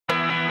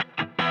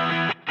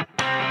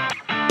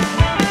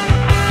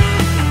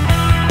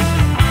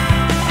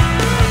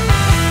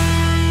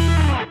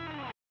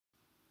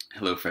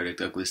Hello, Frederick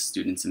Douglass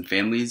students and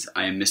families.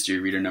 I am Mystery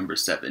Reader number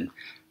 7.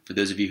 For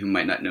those of you who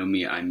might not know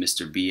me, I'm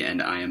Mr. B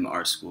and I am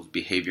our school's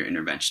behavior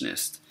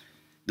interventionist.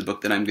 The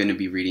book that I'm going to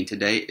be reading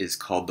today is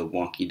called The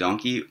Wonky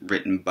Donkey,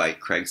 written by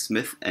Craig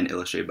Smith and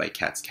illustrated by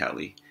Katz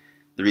Cowley.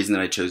 The reason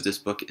that I chose this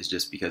book is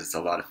just because it's a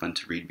lot of fun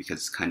to read because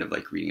it's kind of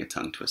like reading a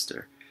tongue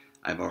twister.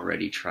 I've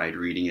already tried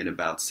reading it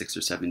about 6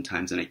 or 7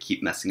 times and I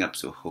keep messing up,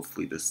 so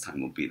hopefully this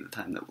time will be the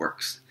time that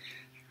works.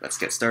 Let's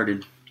get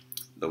started.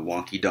 The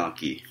Wonky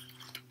Donkey.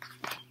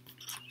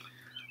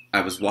 I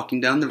was walking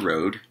down the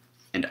road,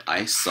 and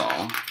I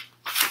saw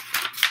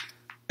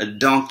a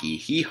donkey,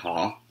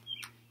 hee-haw,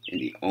 and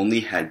he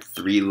only had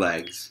 3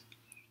 legs.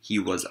 He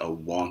was a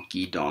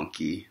wonky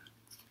donkey.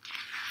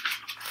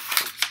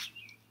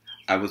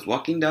 I was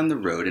walking down the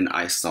road, and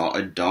I saw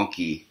a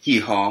donkey,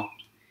 hee-haw.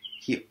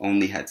 He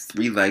only had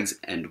 3 legs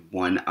and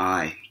 1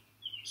 eye.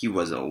 He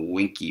was a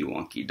winky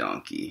wonky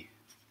donkey.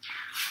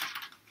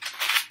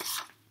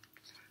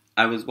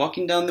 I was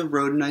walking down the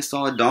road, and I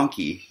saw a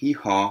donkey,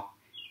 hee-haw.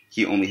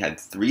 He only had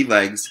 3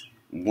 legs,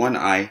 1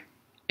 eye,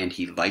 and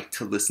he liked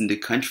to listen to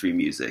country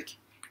music.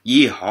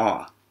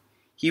 Yee-haw!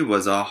 He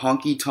was a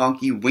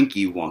honky-tonky,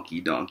 winky,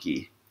 wonky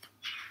donkey.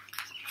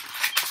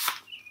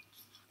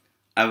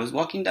 I was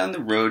walking down the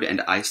road and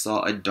I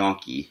saw a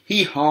donkey.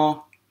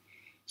 Hee-haw!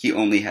 He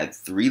only had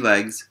 3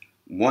 legs,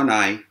 1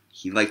 eye,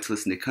 he liked to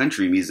listen to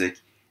country music,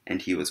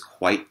 and he was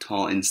quite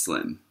tall and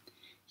slim.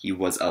 He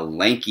was a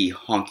lanky,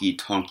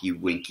 honky-tonky,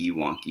 winky,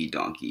 wonky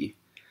donkey.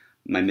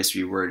 My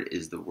mystery word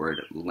is the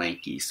word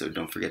lanky, so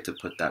don't forget to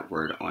put that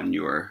word on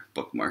your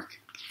bookmark.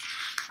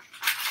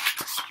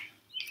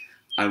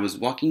 I was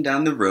walking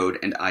down the road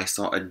and I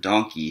saw a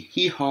donkey.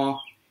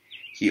 Hee-haw!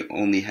 He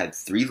only had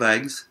 3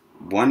 legs,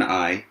 1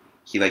 eye,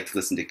 he liked to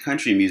listen to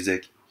country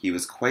music, he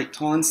was quite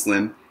tall and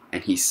slim,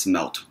 and he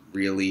smelt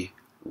really,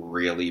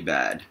 really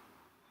bad.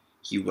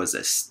 He was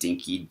a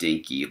stinky,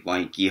 dinky,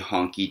 lanky,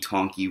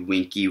 honky-tonky,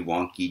 winky,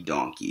 wonky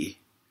donkey.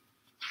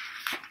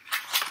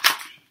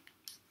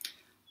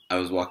 I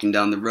was walking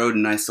down the road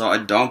and I saw a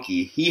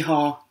donkey.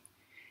 Hee-haw!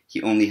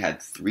 He only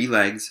had 3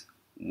 legs,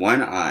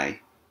 1 eye.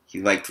 He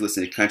liked to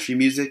listen to country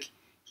music.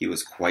 He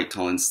was quite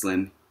tall and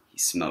slim. He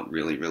smelled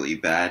really, really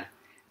bad.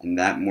 And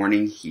that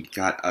morning he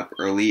got up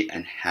early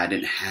and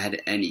hadn't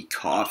had any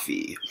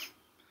coffee.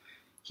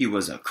 He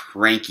was a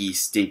cranky,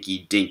 stinky,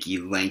 dinky,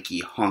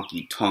 lanky,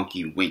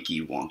 honky-tonky,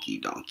 winky,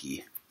 wonky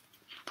donkey.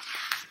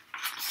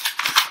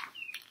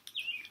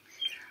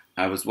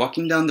 I was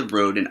walking down the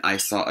road and I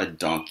saw a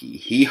donkey.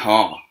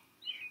 Hee-haw!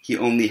 He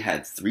only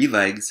had 3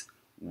 legs,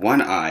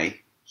 1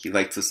 eye, he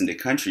liked to listen to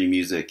country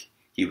music,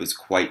 he was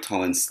quite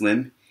tall and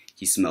slim,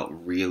 he smelled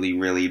really,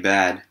 really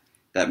bad.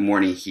 That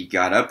morning he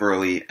got up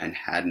early and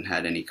hadn't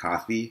had any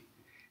coffee,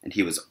 and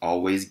he was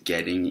always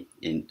getting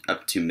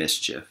up to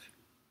mischief.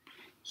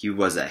 He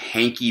was a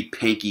hanky,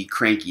 panky,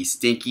 cranky,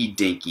 stinky,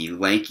 dinky,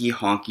 lanky,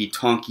 honky,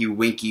 tonky,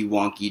 winky,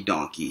 wonky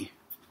donkey.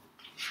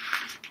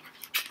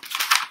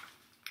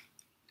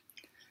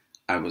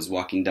 I was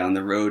walking down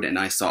the road and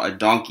I saw a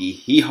donkey.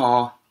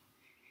 Hee-haw!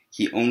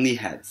 He only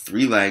had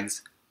 3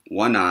 legs,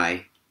 1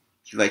 eye,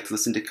 he liked to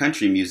listen to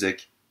country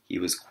music, he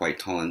was quite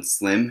tall and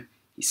slim,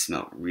 he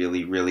smelled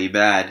really, really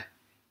bad.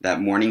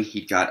 That morning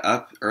he got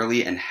up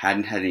early and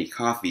hadn't had any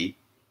coffee,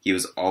 he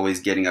was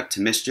always getting up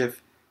to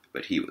mischief,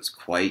 but he was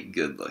quite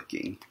good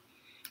looking.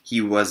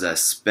 He was a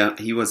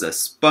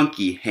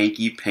spunky,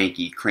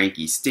 hanky-panky,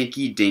 cranky,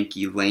 stinky,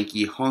 dinky,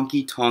 lanky,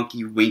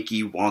 honky-tonky,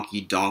 winky,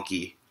 wonky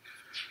donkey.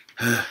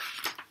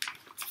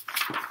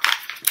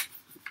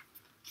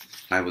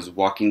 I was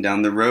walking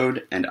down the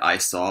road and I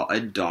saw a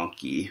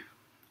donkey.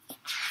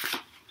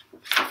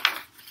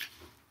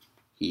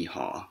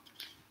 Hee-haw.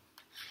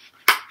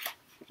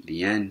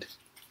 The end.